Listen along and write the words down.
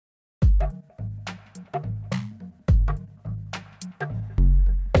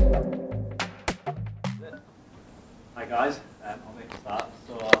guys, I'll make a start.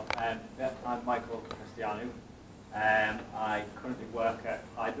 So, yeah, I'm Michael Trestianu. I currently work at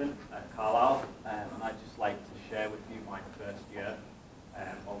Hydrant at Carlisle, and I'd just like to share with you my first year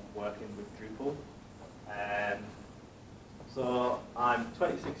of working with Drupal. So, I'm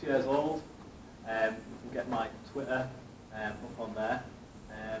 26 years old. You can get my Twitter up on there.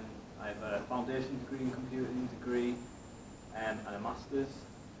 I have a foundation degree in computing degree and a master's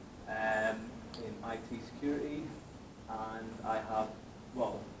in IT security, and I have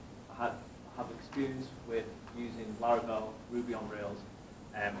experience with using Laravel, Ruby on Rails,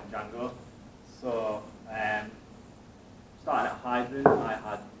 and Django. So starting at Hydrant, I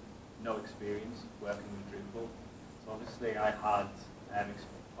had no experience working with Drupal. So obviously I had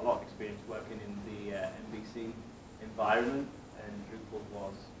a lot of experience working in the MVC environment, and Drupal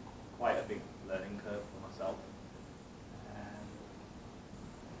was quite a big learning curve for myself.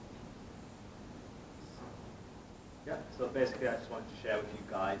 Yeah, so basically I just wanted to share with you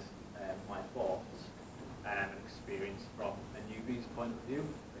guys my thoughts and experience from a newbie's point of view,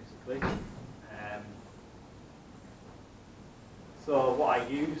 basically. So what I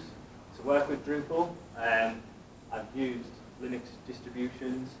use to work with Drupal, I've used Linux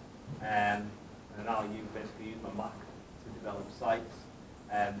distributions, and now basically use my Mac to develop sites.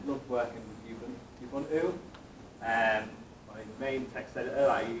 Love working with Ubuntu. My main text editor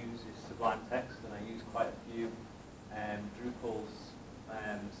I use is Sublime Text, and I use quite a few Drupal's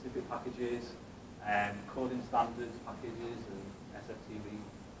snippet packages, coding standards packages, and SFTP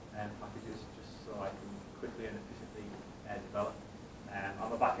packages, just so I can quickly and efficiently develop.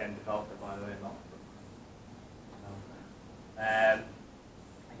 I'm a back-end developer, by the way, not.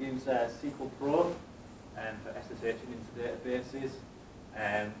 I use SQL Pro for SSHing into databases.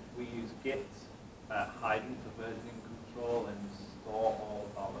 We use Git at Hydrant for versioning control and store all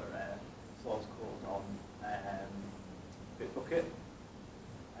of our source code on Bitbucket.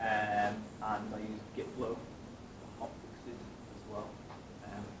 And I use Gitflow for hotfixes as well.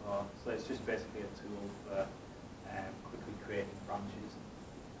 So it's just basically a tool for quickly creating branches.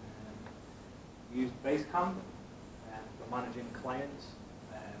 We use Basecamp for managing clients,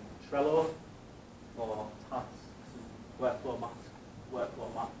 Trello for tasks, workflow maps for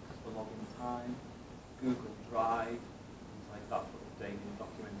logging time, Google Drive, things like that for updating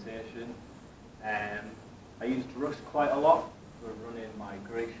documentation. I used Rush quite a lot for running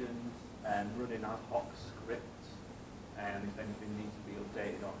migrations and running ad hoc scripts, if anything needs to be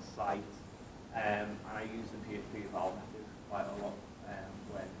updated on site. And I use the PHP eval method quite a lot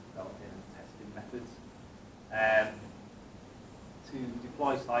when developing and testing methods. To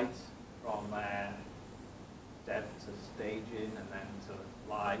deploy sites from dev to staging and then to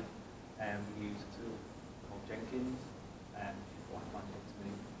live, we use a tool called Jenkins, black magic to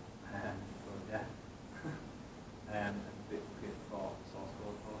me, and Bitbucket for source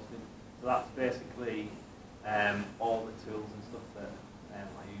code hosting. So that's basically all the tools and stuff that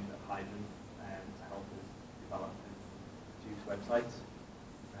I use at Hydrant to help us develop and produce websites.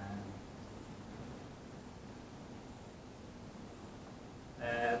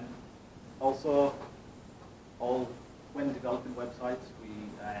 Also, when developing websites, we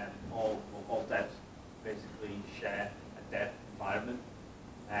all devs basically share a dev environment,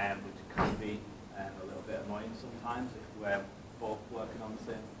 which can be a little bit annoying sometimes if we're both working on the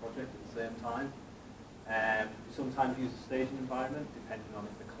same project at the same time. We sometimes use a staging environment depending on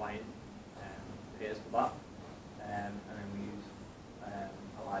if the client pays for that, and then we use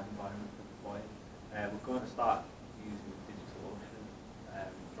a live environment for deploying. We're going to start using DigitalOcean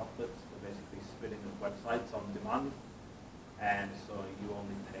droplets for basically spinning up websites on demand, and so you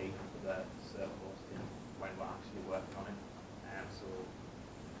only pay for the server hosting when we're actually working on it. So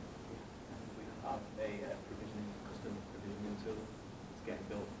we have a custom provisioning tool that's getting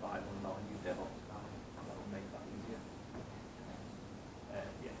built by one of our new DevOps guys, and that will make that easier.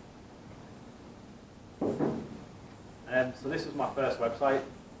 So this was my first website,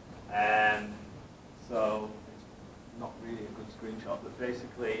 so it's not really a good screenshot, but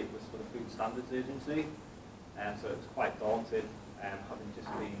basically it was for the Food Standards Agency, and so it was quite daunting, having just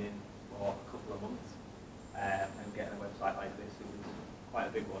been in for a couple of months, and getting a website like this. It was quite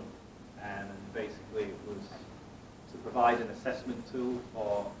a big one, and basically it was to provide an assessment tool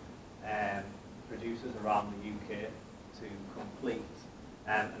for producers around the UK to complete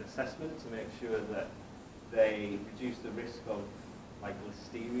an assessment to make sure that they reduce the risk of like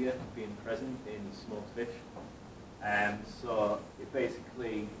listeria being present in smoked fish. So it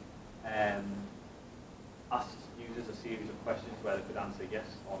basically asked users a series of questions where they could answer yes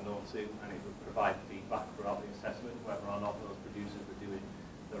or no to, and it would provide feedback throughout the assessment whether or not those producers were doing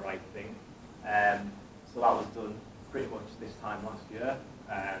the right thing. So that was done pretty much this time last year.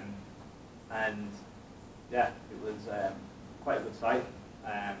 And yeah, it was quite a good site.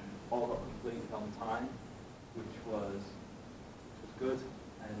 All got completed on time, which was good,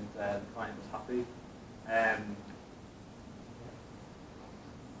 and the client was happy. And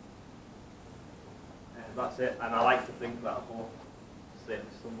that's it. And I like to think that I hope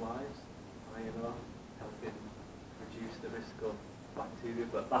saved some lives. Helping reduce the risk of bacteria,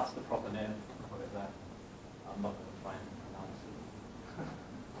 but that's the proper name. Put it there. I'm not going to try and pronounce it.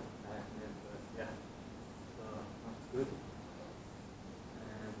 But yeah, so that's good.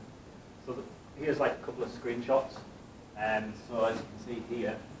 Here's like a couple of screenshots. So as you can see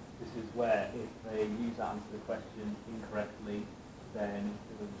here, this is where if the user answers the question incorrectly, then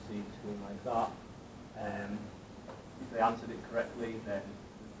they will receive a screen like that. If they answered it correctly, then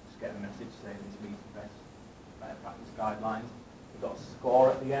just get a message saying it's meeting best practice guidelines. We've got a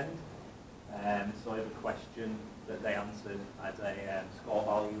score at the end. So every question that they answered had a score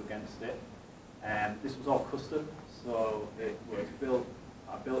value against it. This was all custom, so it was built.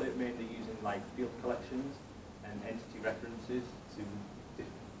 I built it mainly using like field collections and entity references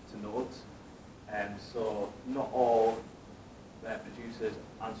to nodes. So not all producers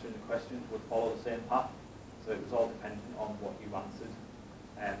answering the questions would follow the same path. So it was all dependent on what you answered.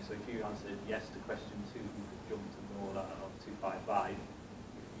 So if you answered yes to question 2, you could jump to node 255.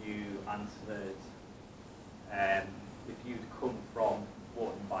 If you answered, if you'd come from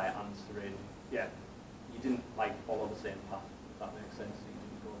voting by answering, you didn't like follow the same path. If that makes sense. So you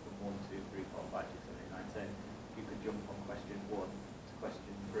didn't go from 1, 2, 3, 4, 5, 6, 7, 8, 9, 10. You could jump from question 1 to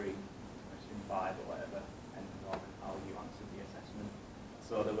question 3 to question 5 or whatever, depending on how you answered the assessment.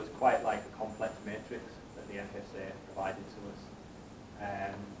 So there was quite like a complex matrix that the FSA provided to us.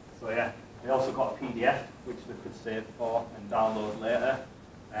 So yeah, they also got a PDF which they could save for and download later.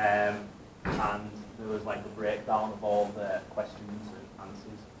 And there was like a breakdown of all the questions and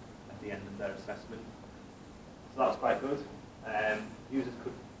answers at the end of their assessment. So that was quite good. Users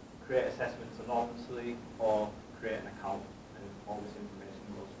could create assessments anonymously or create an account, and all this information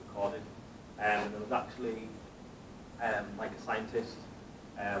was recorded. There was actually like a scientist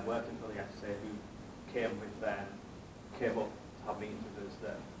working for the FSA who came up to have meetings with us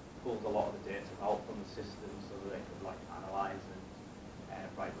that pulled a lot of the data out from the system so that they could like analyse and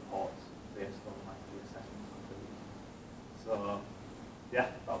write reports based on like the assessment completed. So yeah,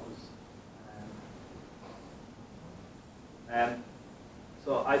 that was.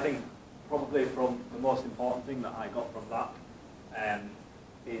 So I think probably from the most important thing that I got from that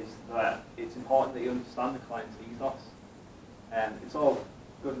is that it's important that you understand the client's ethos. It's all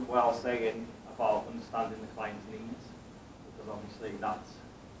good and well saying about understanding the client's needs, because obviously that's,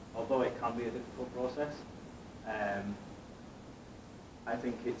 although it can be a difficult process, I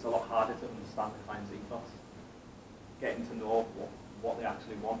think it's a lot harder to understand the client's ethos. Getting to know what they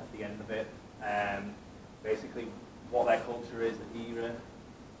actually want at the end of it, basically what their culture is at ERA,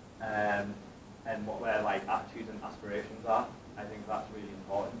 and what their like attitudes and aspirations are. I think that's really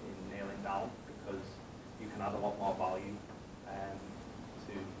important in nailing down, because you can add a lot more value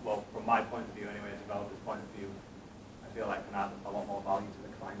to, well, from my point of view anyway, a developer's point of view, I feel like I can add a lot more value to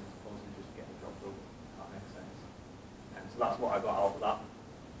the client as opposed to just getting a job done, if that makes sense. And so that's what I got out of that.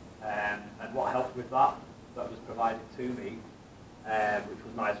 And what helped with that was provided to me, which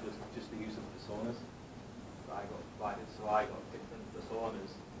was nice, was just the use of personas that I got provided. So I got different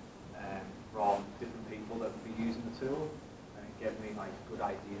personas from different people that would be using the tool, and it gave me like a good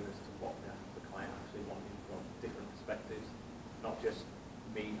idea as to what the client actually wanted from different perspectives, not just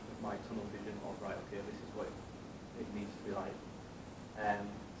me with my tunnel vision of, right, okay, this is what it needs to be like.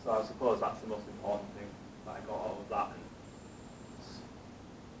 So I suppose that's the most important thing that I got out of that, and it's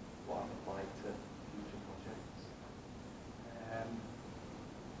what I've applied to future projects.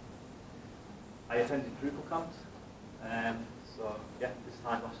 I attended Drupal camps, so yeah, this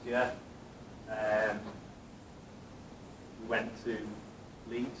time last year. We went to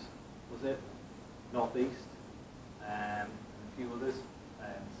Leeds, was it? Northeast, and a few others.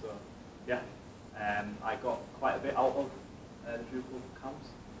 So yeah, I got quite a bit out of the Drupal camps.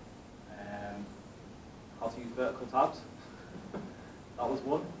 How to use vertical tabs. That was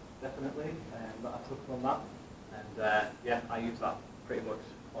one, definitely, that I took from that. And yeah, I use that pretty much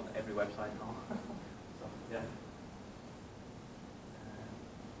on every website now. So yeah.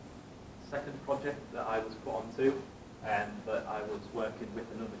 Second project that I was put onto, that I was working with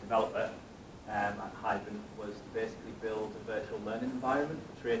another developer at Hydrant, was to basically build a virtual learning environment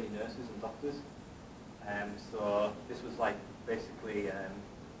for trainee nurses and doctors. So this was like basically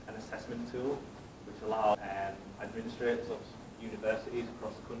an assessment tool which allowed administrators of universities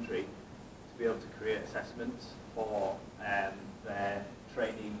across the country to be able to create assessments for their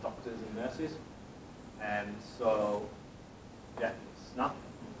trainee doctors and nurses. So, yeah, Snap.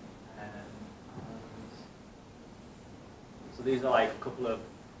 So these are like a couple of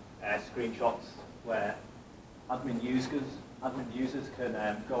screenshots where admin users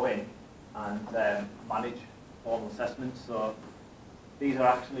can go in and manage formal assessments. So these are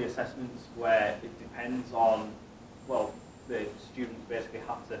actually assessments where it depends on, well, the students basically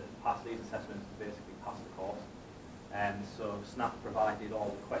have to pass these assessments to basically pass the course. So Snap provided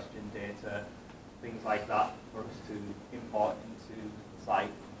all the question data, things like that, for us to import into the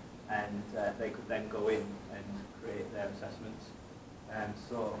site, and they could then go in and create their assessments.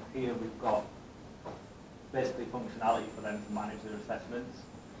 So here we've got basically functionality for them to manage their assessments.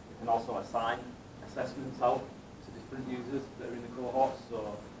 You can also assign assessments out to different users that are in the cohort,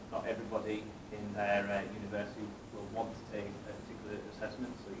 so not everybody in their university will want to take a particular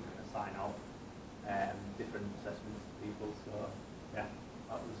assessment, so you can assign out different assessments to people. So yeah,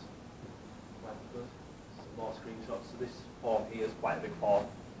 that was quite good. Some more screenshots. So this form here is quite a big form.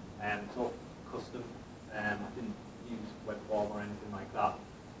 It's all custom. I didn't use web form or anything like that.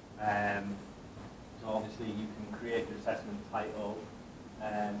 So obviously you can create your assessment title.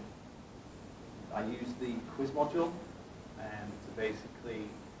 I used the quiz module to basically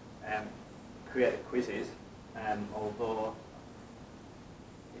create the quizzes, although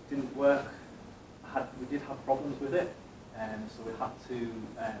it didn't work. We did have problems with it, so we had to.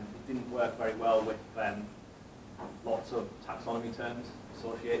 It didn't work very well with lots of taxonomy terms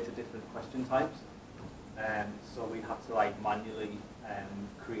associated to different question types. So we had to like manually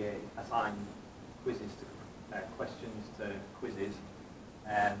assign quizzes to questions to quizzes,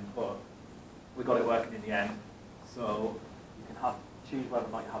 but we got it working in the end. So you can choose whether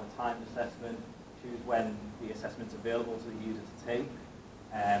or not you have a timed assessment, choose when the assessment's available to the user to take,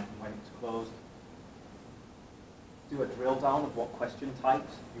 and when it's closed. Do a drill down of what question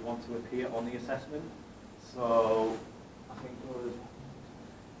types you want to appear on the assessment. So I think there was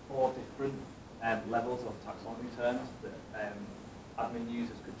 4 different levels of taxonomy terms that admin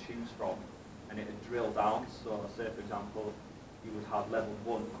users could choose from, and it would drill down. So say for example, you would have level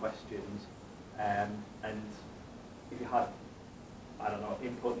 1 questions, and if you had, I don't know,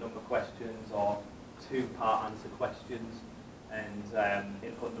 input number questions or 2-part answer questions, and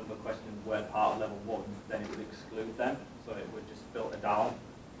input number questions weren't part of level 1, then it would exclude them, so it would just filter down.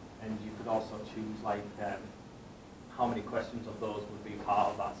 And you could also choose like how many questions of those would be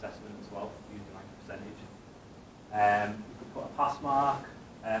part of that assessment as well, using like a percentage. You could put a pass mark,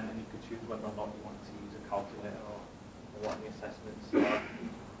 and you could choose whether or not you want to use a calculator or what in the assessment. So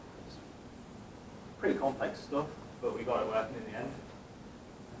it's pretty complex stuff, but we got it working in the end.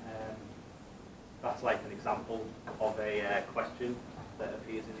 That's like an example of a question that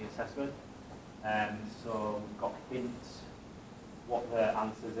appears in the assessment. So we've got hints, what the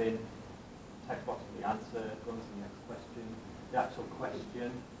answer's in, text box for the answer, goes to the next question, the actual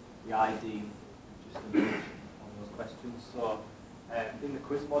question, the ID, just an image on those questions. So in the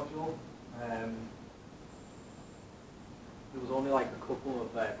quiz module, there was only like a couple of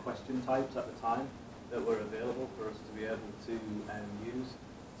question types at the time that were available for us to be able to use.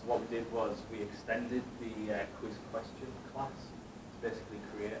 So what we did was we extended the quiz question class to basically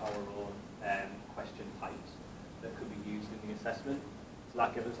create our own question types that could be used in the assessment. So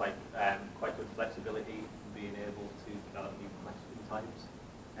that gave us like quite good flexibility in being able to develop new question types.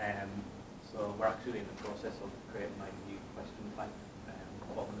 So we're actually in the process of creating like a new question type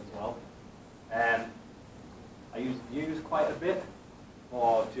for them as well. I use views quite a bit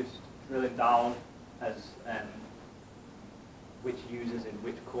for just drilling down as which users in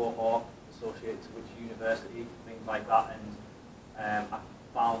which cohort associated to which university, things like that. And I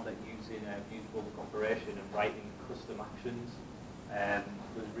found that using views public operation and writing custom actions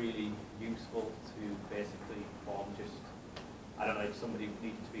was really useful to basically form just, I don't know, if somebody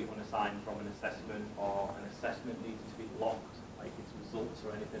needed to be unassigned from an assessment or an assessment needed to be locked, like its results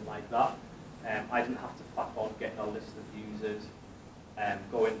or anything like that. I didn't have to faff on getting a list of users,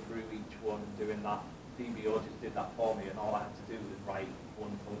 going through each one and doing that. DBO just did that for me, and all I had to do was write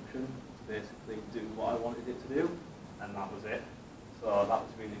one function to basically do what I wanted it to do, and that was it. So that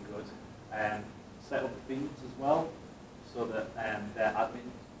was really good. Set up feeds as well, so that their admin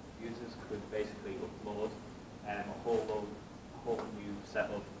users could basically upload a whole new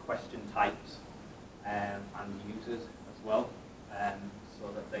set of question types and users as well, so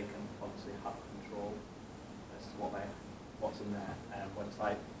that they can obviously have control as to what's in their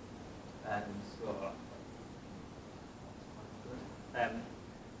website. And so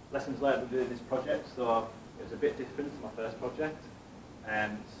lessons learned with doing this project. So it was a bit different to my first project.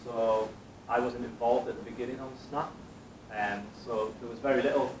 So I wasn't involved at the beginning on Snap, so there was very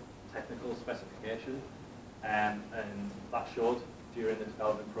little technical specification, and that showed during the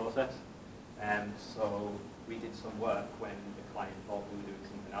development process. So we did some work when the client thought we were doing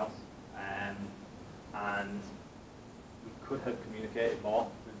something else, and we could have communicated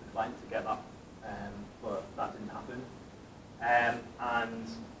more with the client to get that, but that didn't happen. And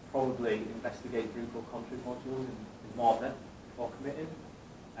probably investigate Drupal config modules in more depth before committing.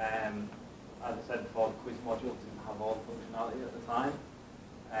 As I said before, the quiz module didn't have all the functionality at the time.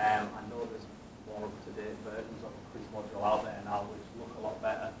 I know there's more up-to-date versions of the quiz module out there now which look a lot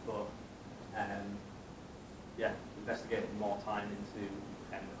better, but yeah, investigating more time into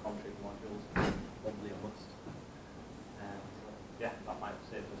the config modules is probably a must. So yeah, that might have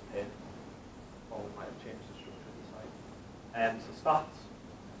saved us pain, or we might have changed the structure of the site. So stats,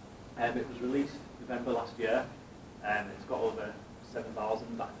 it was released November last year, and it's got over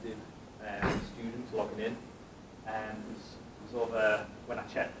 7,000 active students logging in. There's over, when I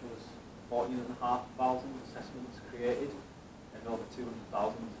checked, there was 14,500 assessments created and over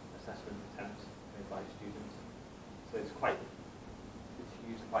 200,000 assessment attempts made by students. So it's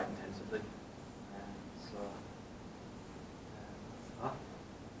used quite intensively.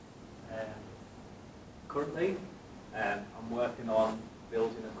 Currently, I'm working on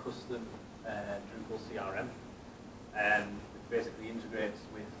building a custom Drupal CRM. It basically integrates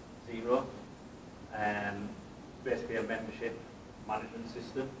with Xero. Basically a membership management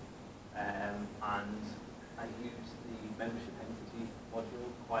system, and I use the membership entity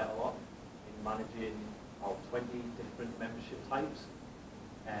module quite a lot in managing about 20 different membership types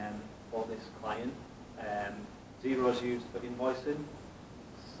for this client. Xero is used for invoicing,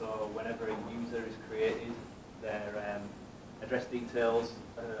 so whenever a user is created, their address details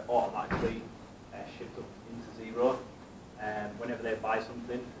are automatically shipped up into Xero. Whenever they buy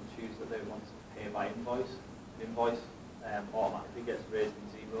something and choose that they want to pay by invoice, the invoice automatically gets raised in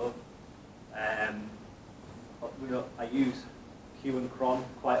Xero. I use Q and cron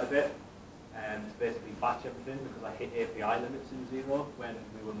quite a bit to basically batch everything, because I hit API limits in Xero when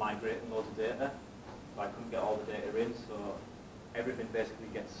we were migrating loads of data, so I couldn't get all the data in, so everything basically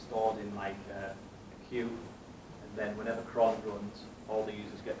gets stored in like a queue, and then whenever cron runs, all the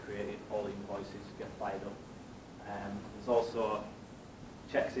users get created, all the invoices get fired up. There's also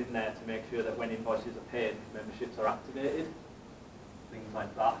checks in there to make sure that when invoices are paid, memberships are activated, things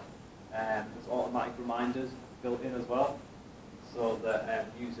like that. There's automatic reminders built in as well, so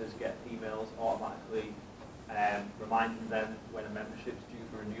that users get emails automatically reminding them when a membership's due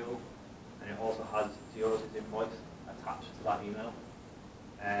for renewal, and it also has Xero's invoice attached to that email.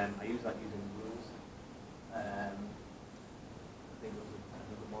 I use that using rules. I think there's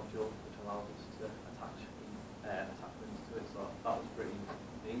another module which allows us to attach attachments to it, so that was pretty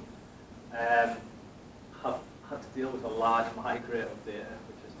neat. I've had to deal with a large migrate of data,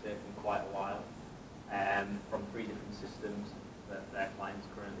 which has taken quite a while, from 3 different systems that their clients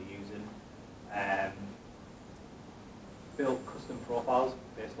are currently using. Built custom profiles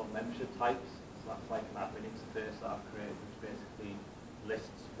based on membership types, so that's like an admin interface that I've created, which basically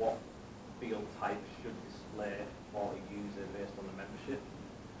lists what field types should display for a user based on the membership.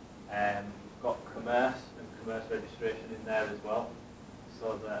 We've got commerce and commerce registration in there as well,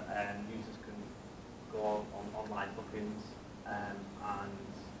 so that users can go on online bookings and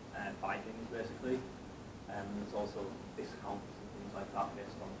buy things basically. There's also discounts and things like that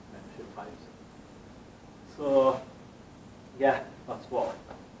based on membership types. So yeah, that's what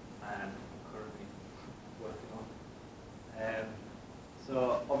I'm currently working on.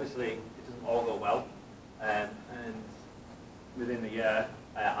 So obviously it doesn't all go well, and within the year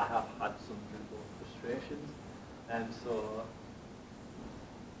I have had some Drupal frustrations, and so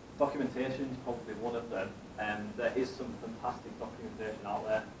documentation is probably one of them. There is some fantastic documentation out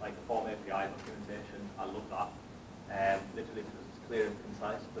there, like the Form API documentation. I love that, literally because it's clear and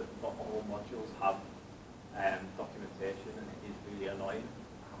concise, but not all modules have documentation, and it is really annoying.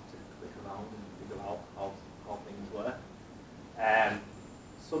 I have to click around and figure out how things work.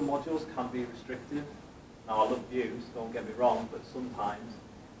 Some modules can be restrictive. Now I love views, don't get me wrong, but sometimes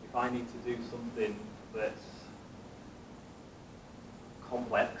if I need to do something that's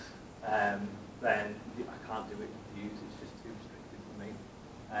complex, then I can't do it with views, it's just too restrictive for me.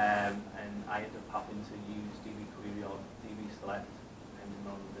 And I end up having to use DB query or DB select, depending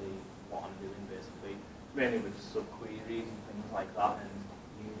on what I'm doing basically. Mainly with subqueries and things like that, and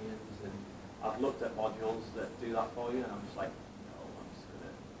unions, and I've looked at modules that do that for you, and I'm just like, no, I'm just going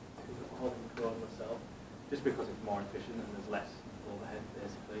to do it all in code myself, just because it's more efficient and there's less overhead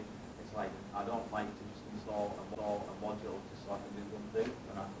basically. It's like, I don't like to just install a module just so I can do one thing,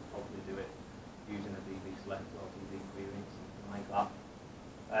 and I can probably do it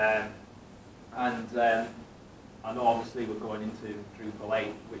into Drupal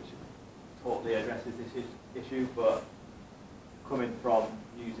 8, which totally addresses this issue, but coming from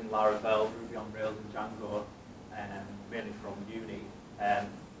using Laravel, Ruby on Rails and Django, mainly from uni,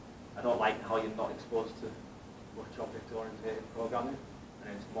 I don't like how you're not exposed to much object-oriented programming,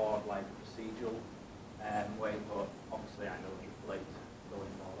 and it's more of like a procedural way, but obviously I know Drupal 8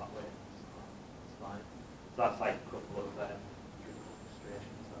 going more that way, so it's fine. So that's like a couple of Drupal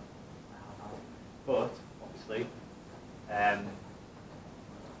frustrations that I have had. But obviously,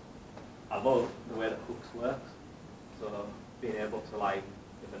 I love the way that hooks works. So being able to, like,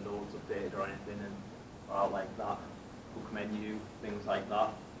 if a node's updated or anything, and out like that, hook menu, things like that,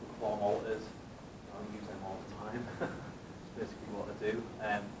 hook form alters, I use them all the time. It's basically what I do.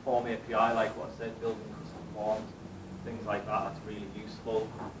 Form API, like what I said, building custom forms, things like that, that's really useful.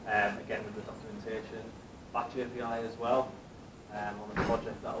 Again, with the documentation, batch API as well. On a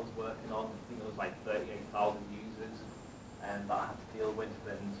project that I was working on, I think it was like 38,000 users that I had to deal with,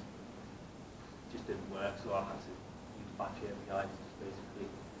 and it just didn't work, so I had to use batch API to just basically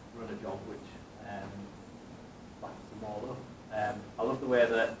run a job which backs them all up. I love the way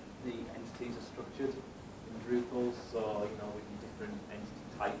that the entities are structured in Drupal, so you know, with the different entity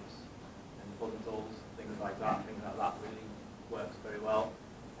types and bundles, things like that really works very well.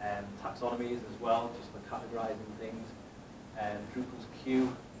 Taxonomies as well, just for categorizing things. Drupal's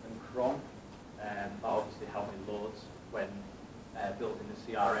queue and cron, that obviously helped me loads when building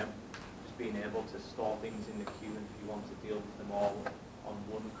the CRM. Just being able to store things in the queue, and if you want to deal with them all on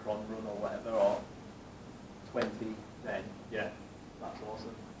one cron run or whatever, or 20, then yeah, that's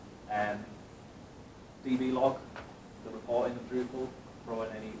awesome. DB log, the reporting of Drupal,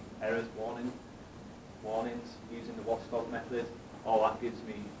 throwing any errors, warnings, using the watchdog method, all that gives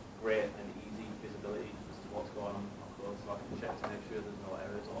me great and easy visibility as to what's going on code, so I can check to make sure there's no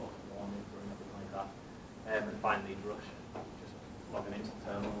errors or warnings or anything like that. And finally, Rush, just logging into the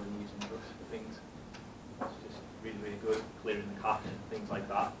terminal and using Rush for things. It's just really, really good, clearing the cache and things like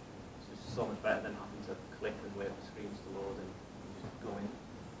that. It's just so much better than having to click and wait for screens to load and just go in and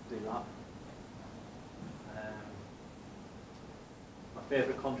do that. My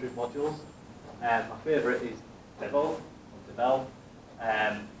favourite contrib modules. My favourite is Devel.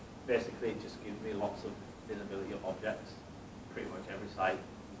 Basically, it just gives me lots of visibility of objects. Pretty much every site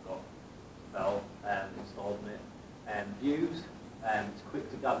you've got Devel installed in it. Views, it's quick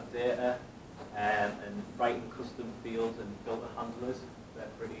to gather data, and writing custom fields and filter handlers,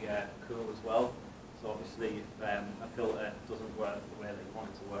 they're pretty cool as well. So obviously, if a filter doesn't work the way that you want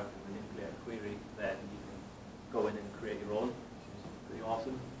it to work and manipulate a query, then you can go in and create your own, which is pretty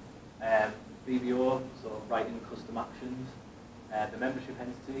awesome. VBO, so writing custom actions. The membership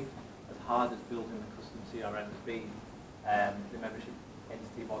entity, as hard as building the custom CRM has been, the membership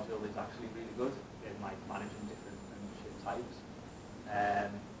entity module is actually really good in like managing different membership types.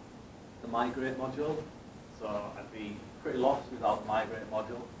 The migrate module, so I'd be pretty lost without the migrate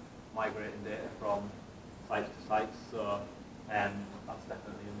module, migrating data from sites to sites, so that's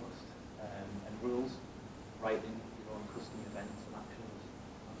definitely a must. And rules, writing your own custom events and actions,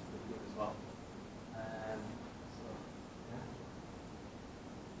 that's pretty good as well.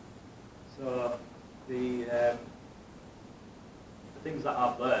 So the things that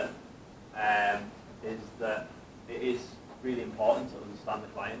I've learned is that it is really important to understand the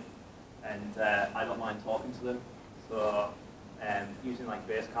client, and I don't mind talking to them. So using like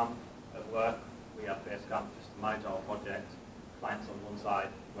Basecamp at work, we have Basecamp just to manage our project, clients on one side,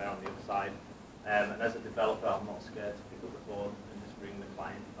 we're on the other side. And as a developer, I'm not scared to pick up the phone and just ring the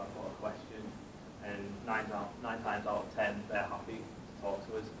client if I've got a question. And nine times out of 10, they're happy to talk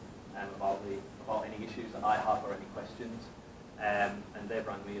to us about any issues that I have or any questions. And they've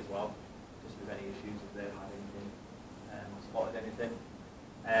rang me as well, just with any issues if they've had anything or spotted anything.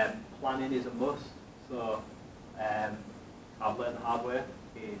 Planning is a must. So I've learned the hard way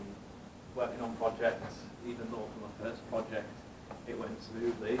in working on projects, even though for my first project it went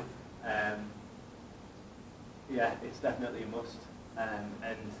smoothly. Yeah, it's definitely a must. And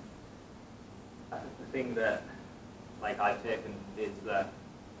I think the thing that like I've taken is that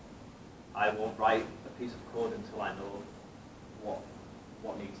I won't write a piece of code until I know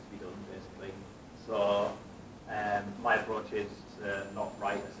what needs to be done, basically. So my approach is to not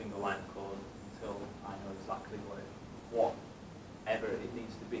write a single line of code until I know exactly whatever it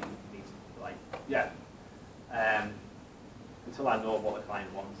needs to be. Until I know what the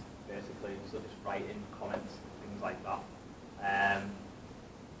client wants, basically. So just writing comments, things like that.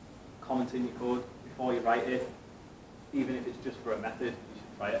 Commenting your code before you write it, even if it's just for a method, you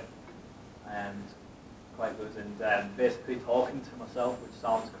should try it. Quite good. And basically talking to myself, which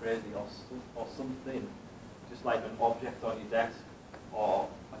sounds crazy or something, just like an object on your desk or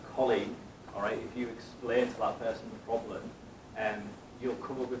a colleague, all right, if you explain to that person the problem, you'll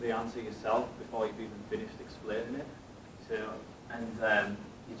come up with the answer yourself before you've even finished explaining it. So, and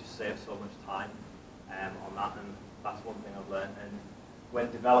you just save so much time on that, and that's one thing I've learned. And when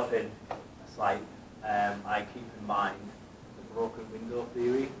developing a site, I keep in mind the broken window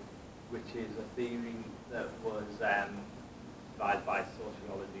theory, which is a theory that was devised by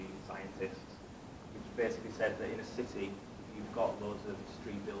sociology scientists, which basically said that in a city, if you've got loads of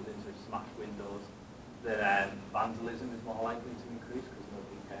street buildings with smashed windows, that vandalism is more likely to increase because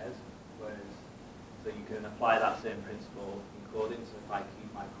nobody cares. Whereas, so you can apply that same principle in coding. So if I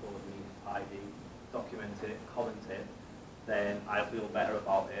keep my code neat, tidy, document it, comment it, then I feel better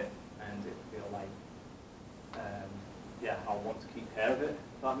about it, and it feel like, yeah, I'll want to keep care of it,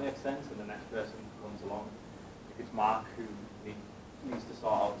 if that makes sense, and the next person comes along. If it's Mark who needs to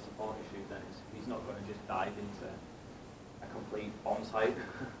sort out the support issue, then he's not going to just dive into a complete bomb site.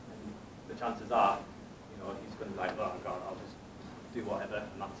 And the chances are, you know, he's going to be like, oh God, I'll just do whatever,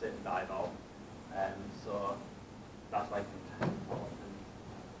 and that's it, and dive out. So that's like,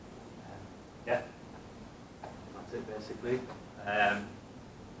 yeah, that's it basically. Has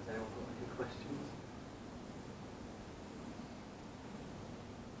anyone got any questions?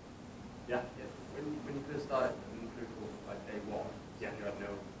 Yeah. When you first started in Drupal, like day one, yeah, you had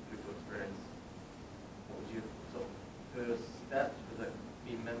no Drupal experience, what was your sort of first step? Was it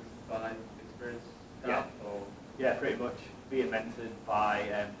being mentored by experienced staff? Yeah. Or? Yeah, pretty much. Being mentored by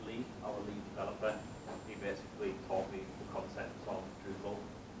Lee, our lead developer. He basically taught me the concepts of Drupal.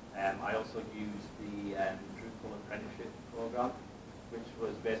 I also used the Drupal apprenticeship program, which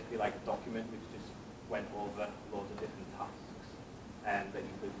was basically like a document which just went over loads of different tasks that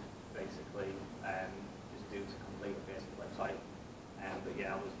you could basically just do to complete a basic website. But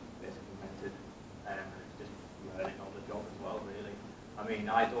yeah, I was basically mentored, just learning on the job as well, really. I mean,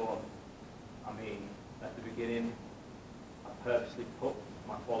 at the beginning, I purposely put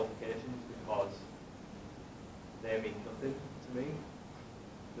my qualifications because they mean nothing to me.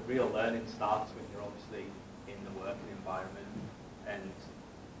 The real learning starts when you're obviously in the working environment. And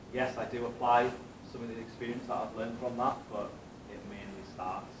yes, I do apply some of the experience that I've learned from that, but it mainly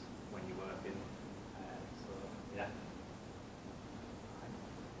starts when you're working. So, yeah.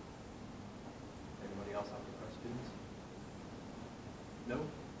 Anybody else have any questions? No?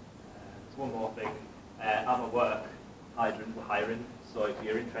 There's one more thing. At my work, Hydrant, we're hiring, so if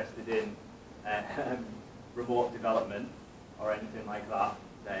you're interested in remote development or anything like that,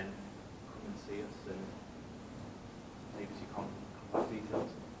 then come and see us and leave us your contact details.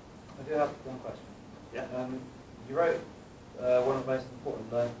 I do have one question. Yeah. You wrote one of the most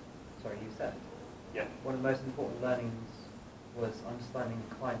important you said one of the most important learnings was understanding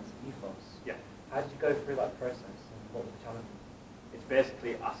the client's ethos. Yeah. How did you go through that process, and what were the challenges? It's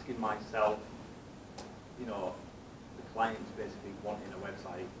basically asking myself, you know, the client's basically wanting a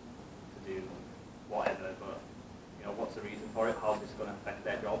website to do whatever, but you know, what's the reason for it? How's this going to affect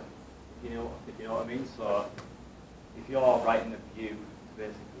their job? If you know what I mean. So if you're writing a view to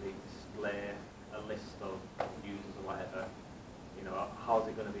basically display a list of users or whatever, you know, how's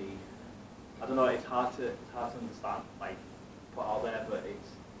it going to be? I don't know. It's hard to understand, like put out there, but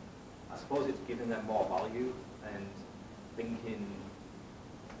I suppose it's giving them more value and thinking.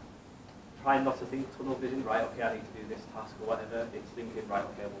 Trying not to think tunnel vision, right, okay, I need to do this task or whatever. It's thinking, right,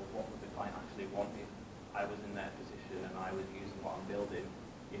 okay, well, what would the client actually want if I was in their position and I was using what I'm building?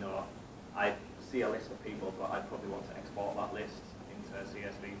 You know, I see a list of people, but I'd probably want to export that list into a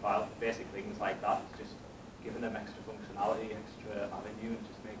CSV file. Basic things like that, just giving them extra functionality, extra avenue, and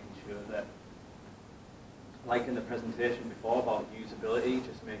just making sure that, like in the presentation before about usability,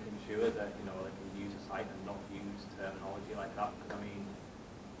 just making sure that, you know, they can use a site and not use terminology like that. Because, I mean,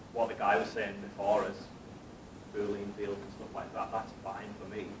 what the guy was saying before is Boolean fields and stuff like that, that's fine for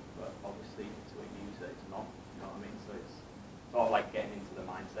me, but obviously to a user it's not, you know what I mean? So it's sort of like getting into the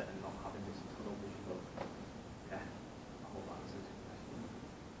mindset and not